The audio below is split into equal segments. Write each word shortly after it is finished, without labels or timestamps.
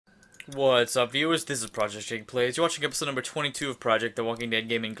What's up, viewers? This is Project TWD Game. You're watching episode number 22 of Project TWD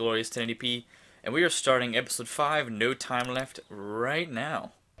Game in glorious 1080p, and we are starting episode 5, no time left, right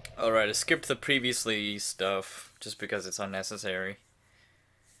now. Alright, I skipped the previously stuff, just because it's unnecessary.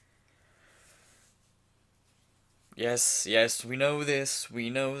 Yes, we know this, we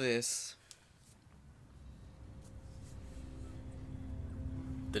know this.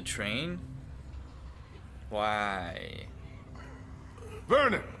 The train? Why?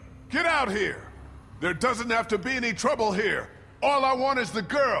 Vernon, get out here! There doesn't have to be any trouble here. All I want is the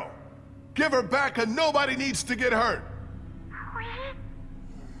girl. Give her back and nobody needs to get hurt.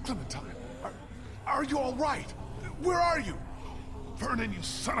 Clementine, are you all right? Where are you? Vernon, you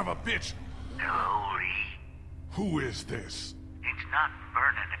son of a bitch. No, Lee. Who is this? It's not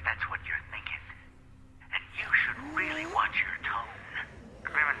Vernon, if that's what you're thinking. And you should really watch your tone.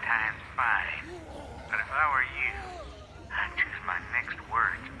 Clementine's fine. But if I were you, I'd choose my next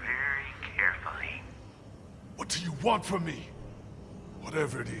words very carefully. What do you want from me?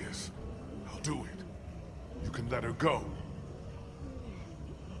 Whatever it is, I'll do it. You can let her go.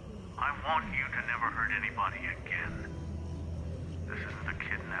 I want you to never hurt anybody again. This isn't a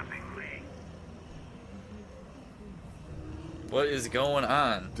kidnapping, Lee. What is going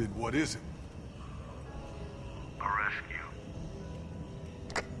on? Then what is it? A rescue.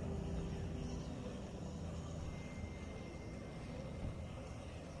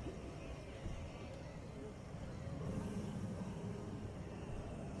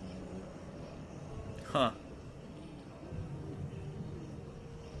 Huh.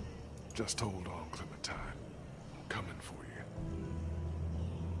 Just hold on, Clementine. I'm coming for you.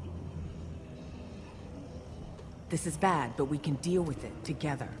 This is bad, but we can deal with it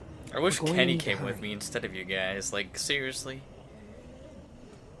together. I wish We're going Kenny in a came with hurry. me instead of you guys, like, seriously?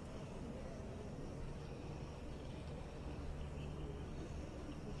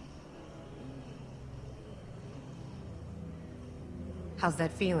 How's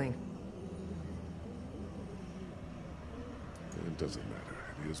that feeling? It doesn't matter.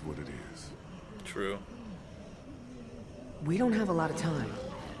 It is what it is. True. We don't have a lot of time.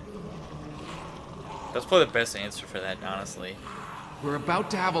 That's probably the best answer for that, honestly. We're about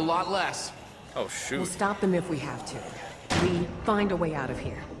to have a lot less. Oh, We'll shoot. stop them if we have to. We find a way out of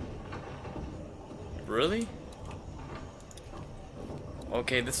here. Really?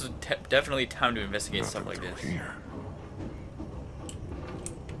 Okay, this is definitely time to investigate stuff like Nothing this. through here.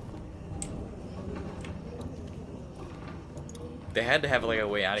 They had to have, like, a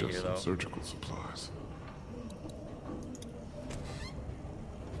way out of Just here, some though. surgical supplies.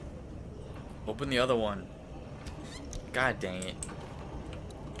 Open the other one. God dang it.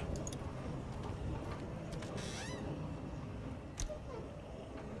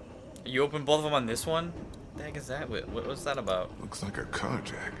 You open both of them on this one? What the heck is that? What's that about? Looks like a car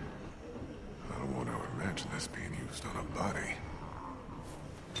jack. I don't want to imagine this being used on a body.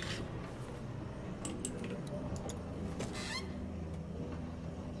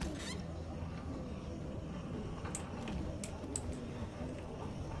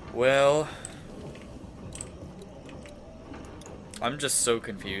 Well, I'm just so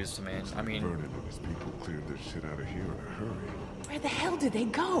confused, man. I mean, Vernon and his people cleared this shit out of here in a hurry. Where the hell did they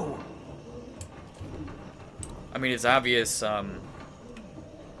go? it's obvious, that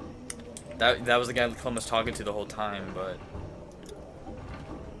was the guy Clem was talking to the whole time, but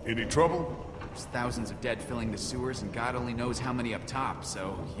Any trouble? There's thousands of dead filling the sewers, and God only knows how many up top,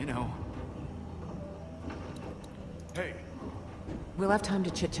 so, you know. Hey, We'll have time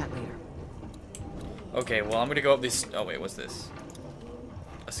to chit-chat later. okay, well, I'm gonna go up this. Oh, wait, what's this?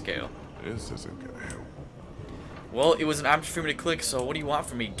 A scale. this isn't gonna help. Well, it was an option for me to click, so what do you want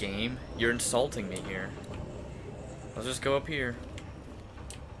from me, game? You're insulting me here. Let's just go up here.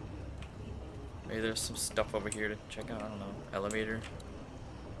 Maybe there's some stuff over here to check out. I don't know. Elevator.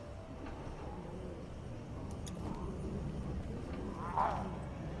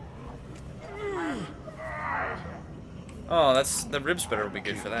 Oh, that's the rib spreader will be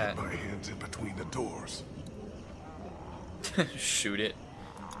good for that. Get my hands in between the doors. Shoot it.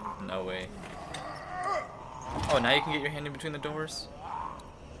 No way. Oh, now you can get your hand in between the doors?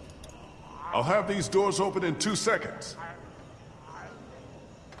 I'll have these doors open in 2 seconds.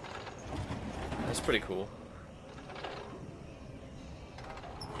 That's pretty cool.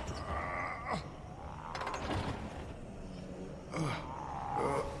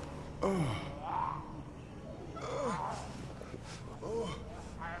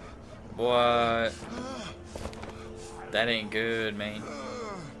 What? That ain't good, man.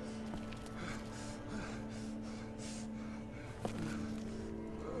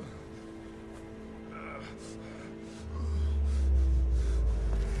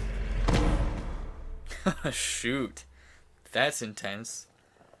 Shoot. That's intense.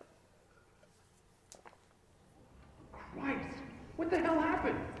 Christ, what the hell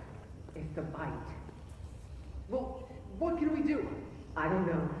happened? It's the bite. Well, what can we do? I don't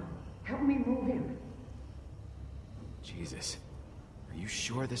know. Help me move him. Jesus. Are you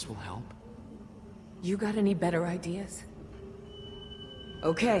sure this will help? You got any better ideas?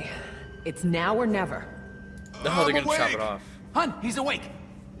 Okay, it's now or never. No, they're gonna awake. chop it off. Hun, he's awake!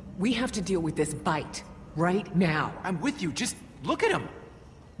 We have to deal with this bite. Right now. I'm with you, just look at him!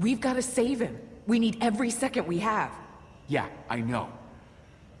 We've got to save him. We need every second we have. Yeah, I know.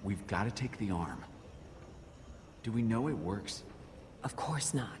 We've got to take the arm. Do we know it works? Of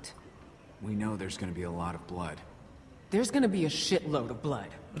course not. We know there's gonna be a lot of blood. There's gonna be a shitload of blood.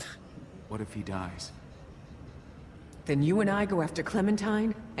 What if he dies? Then you and I go after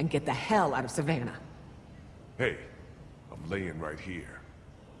Clementine and get the hell out of Savannah. Hey, I'm laying right here.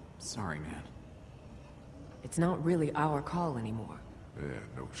 Sorry, man. It's not really our call anymore. Yeah,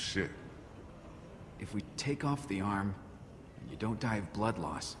 no shit. If we take off the arm, and you don't die of blood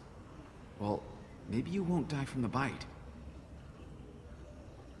loss, well, maybe you won't die from the bite.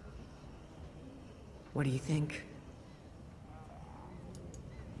 What do you think?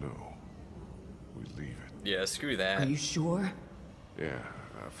 No. We leave it. Yeah, screw that. Are you sure? Yeah,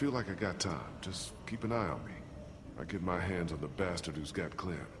 I feel like I got time. Just keep an eye on me. I get my hands on the bastard who's got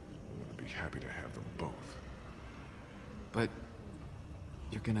Clem. I'm gonna be happy to have them both. But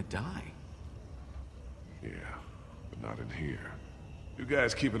you're gonna die. Yeah, but not in here. You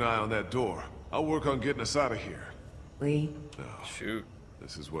guys keep an eye on that door. I'll work on getting us out of here. Lee? No, Shoot.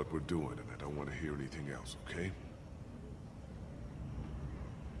 this is what we're doing, and I don't want to hear anything else, okay?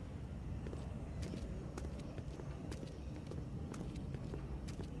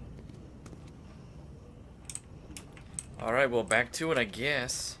 Alright, well, back to it, I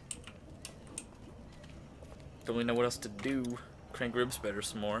guess. Don't really know what else to do. Crank ribs better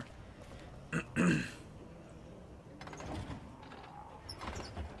some more.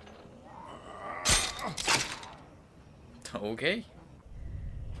 Okay.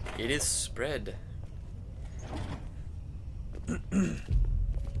 It is spread.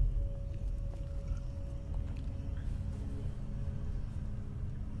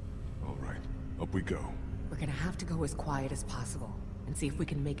 All right, up we go. We're gonna have to go as quiet as possible and see if we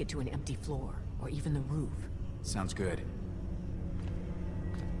can make it to an empty floor or even the roof. Sounds good.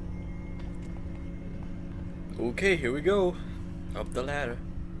 Okay, here we go. Up the ladder.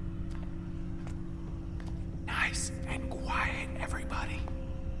 Nice and quiet, everybody.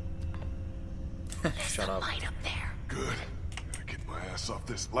 Shut up. Light up there. Good. Gotta get my ass off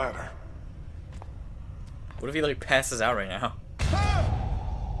this ladder. What if he like passes out right now?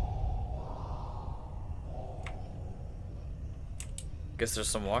 Guess there's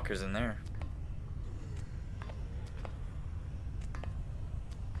some walkers in there.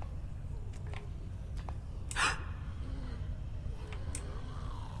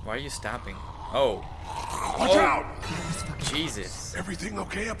 Why are you stopping? Oh. Watch out! Jesus. Everything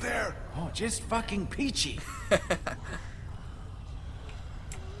okay up there? Oh, just fucking peachy.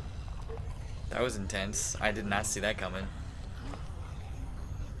 That was intense. I did not see that coming.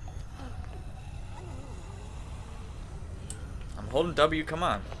 I'm holding W, come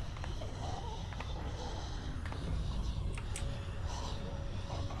on.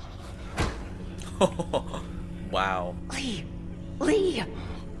 Wow. Lee! Lee!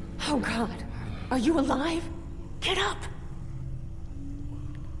 Oh God. Are you alive? Get up!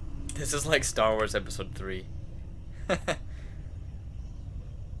 This is like Star Wars Episode 3. I'm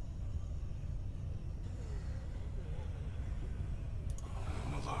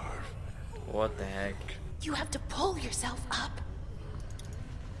alive. What the heck? You have to pull yourself up.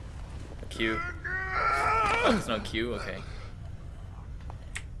 A Q. Oh, there's no Q? Okay.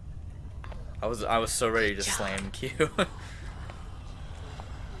 I was so ready to slam Q.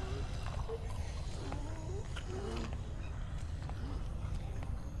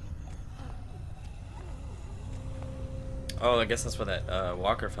 Oh, I guess that's where that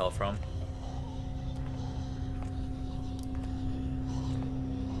walker fell from.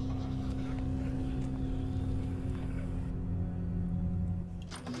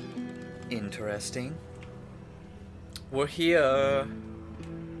 Interesting. We're here.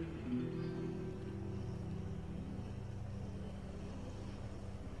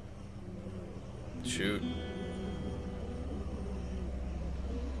 Shoot.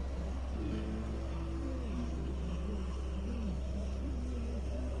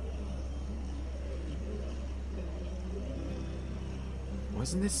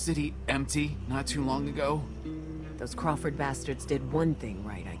 Wasn't this city empty not too long ago? Those Crawford bastards did one thing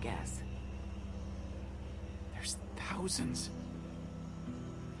right, I guess. thousands.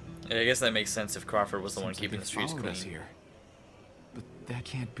 Yeah, I guess that makes sense if Crawford was the one Seems keeping like the they streets followed us clean. here. But that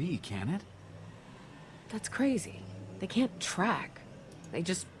can't be, can it? That's crazy. They can't track. They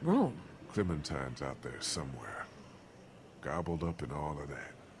just roam. Clementine's out there somewhere. Gobbled up in all of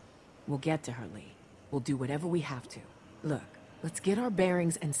that. We'll get to her, Lee. We'll do whatever we have to. Look, let's get our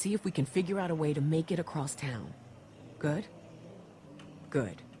bearings and see if we can figure out a way to make it across town. Good?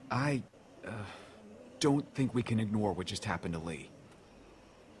 Good. I don't think we can ignore what just happened to Lee.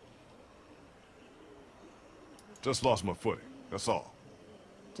 Just lost my footing, that's all.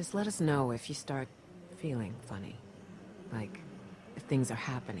 Just let us know if you start feeling funny. Like, if things are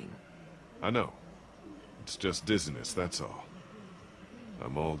happening. I know. It's just dizziness, that's all.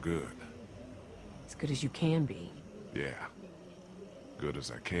 I'm all good. As good as you can be. Yeah. Good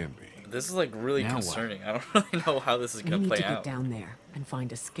as I can be. This is like really Now what? concerning. I don't really know how this is We gonna need play to get out. down there and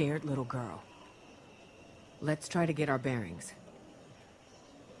find a scared little girl. Let's try to get our bearings.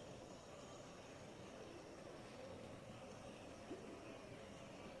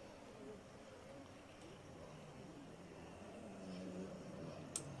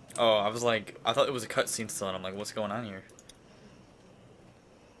 Oh, I was like, I thought it was a cutscene still, and I'm like, what's going on here?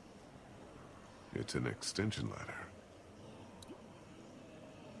 It's an extension ladder.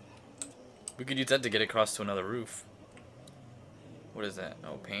 We could use that to get across to another roof. What is that?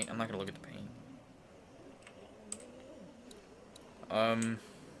 Oh, paint? I'm not gonna look at the paint.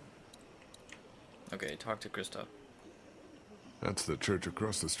 Okay, talk to Christa. That's the church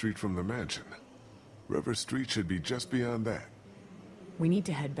across the street from the mansion. River Street should be just beyond that. We need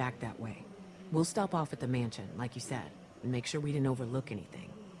to head back that way. We'll stop off at the mansion, like you said, and make sure we didn't overlook anything.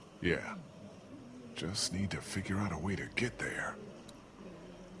 Yeah. Just need to figure out a way to get there.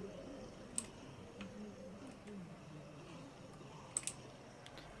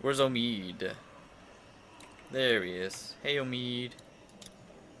 Where's Omid? There he is. Hey, Omid.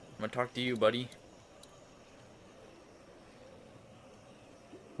 I'm gonna talk to you, buddy.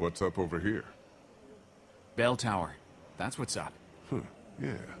 What's up over here? Bell tower. That's what's up. Huh,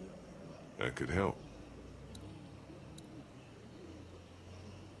 yeah. That could help.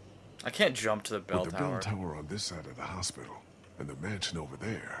 I can't jump to the bell With the tower. bell tower on this side of the hospital, and the mansion over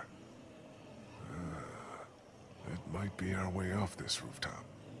there. That might be our way off this rooftop.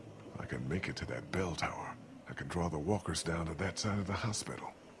 I can make it to that bell tower. I can draw the walkers down to that side of the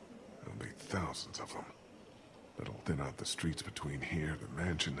hospital. There'll be thousands of them. That'll thin out the streets between here, the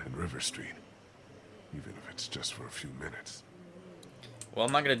mansion, and River Street. Even if it's just for a few minutes. Well,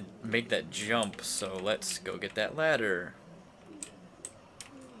 I'm not gonna make that jump, so let's go get that ladder.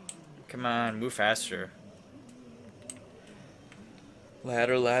 Come on, move faster.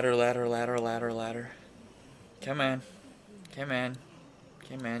 Ladder, ladder, ladder, ladder, ladder, ladder. Come on. Come on.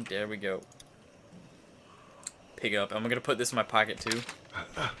 Come on. There we go. Pick up. I'm gonna put this in my pocket too.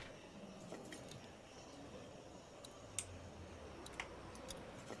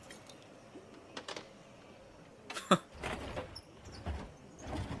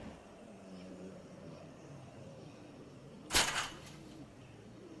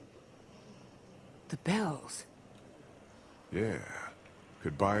 The bells. Yeah.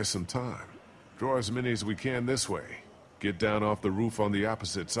 Could buy us some time. Draw as many as we can this way. Get down off the roof on the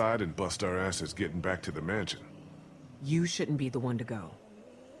opposite side and bust our asses getting back to the mansion. You shouldn't be the one to go.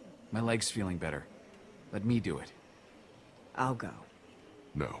 My leg's feeling better. Let me do it. I'll go.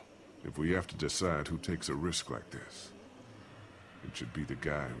 No. If we have to decide who takes a risk like this, it should be the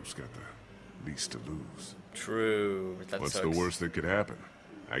guy who's got the least to lose. True. That What's sucks. the worst that could happen?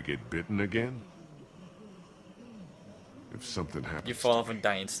 I get bitten again? If something happens You fall to off me, and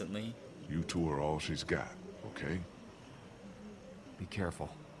die instantly. you two are all she's got, okay? Be careful.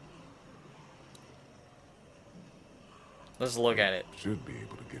 Let's look at it. Should be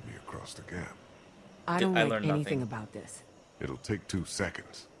able to get me across the gap. I don't I like learned anything nothing. about this. It'll take 2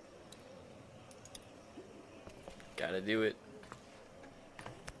 seconds. Gotta do it.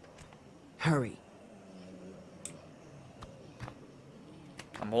 Hurry.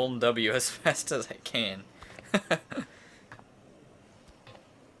 I'm holding W as fast as I can.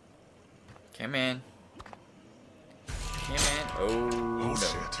 Come in. Come in. Oh, Oh, no.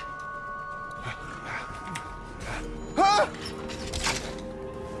 shit.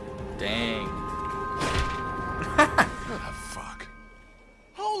 Dang. Ah, fuck.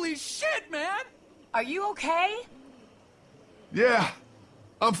 Holy shit, man! Are you okay? Yeah,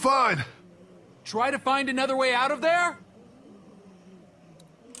 I'm fine. Try to find another way out of there?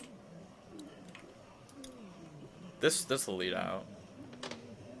 This will lead out.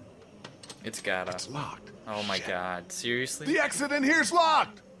 It's gotta. It's locked. Oh my Shit. god. Seriously? The exit in here's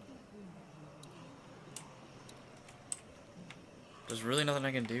locked! There's really nothing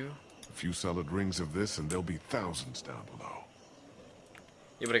I can do? A few solid rings of this and there'll be thousands down below.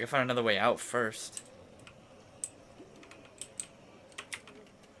 Yeah, but I can find another way out first.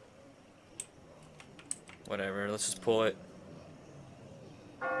 Whatever, let's just pull it.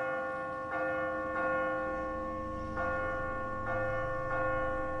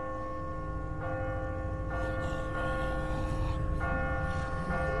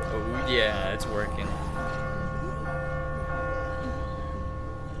 Oh yeah, it's working.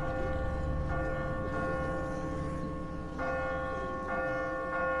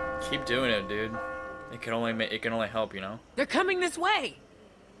 Keep doing it, dude. It can only help, you know. They're coming this way!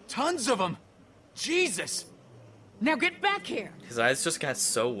 Tons of them! Jesus! Now get back here! His eyes just got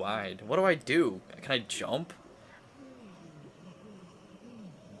so wide. What do I do? Can I jump?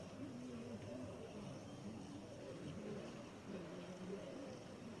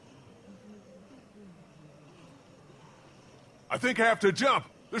 I think I have to jump.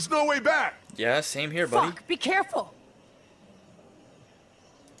 There's no way back. Yeah, same here, buddy. Fuck! Be careful!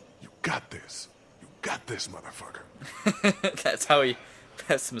 You got this. You got this, motherfucker. That's how he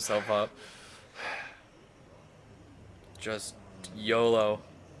messed himself up. Just YOLO.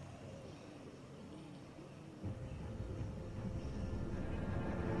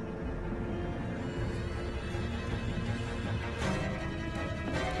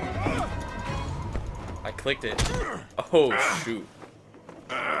 I clicked it. Oh, shoot.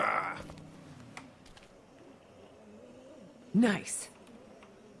 Nice.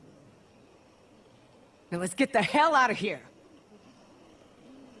 Now let's get the hell out of here!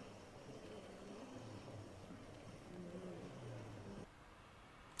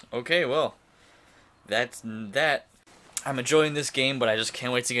 Okay, well, that's that. I'm enjoying this game, but I just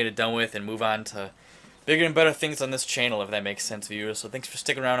can't wait to get it done with and move on to bigger and better things on this channel, if that makes sense, viewers. So thanks for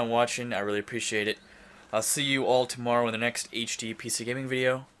sticking around and watching. I really appreciate it. I'll see you all tomorrow in the next HD PC gaming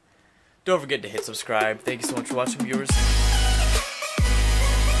video. Don't forget to hit subscribe. Thank you so much for watching, viewers.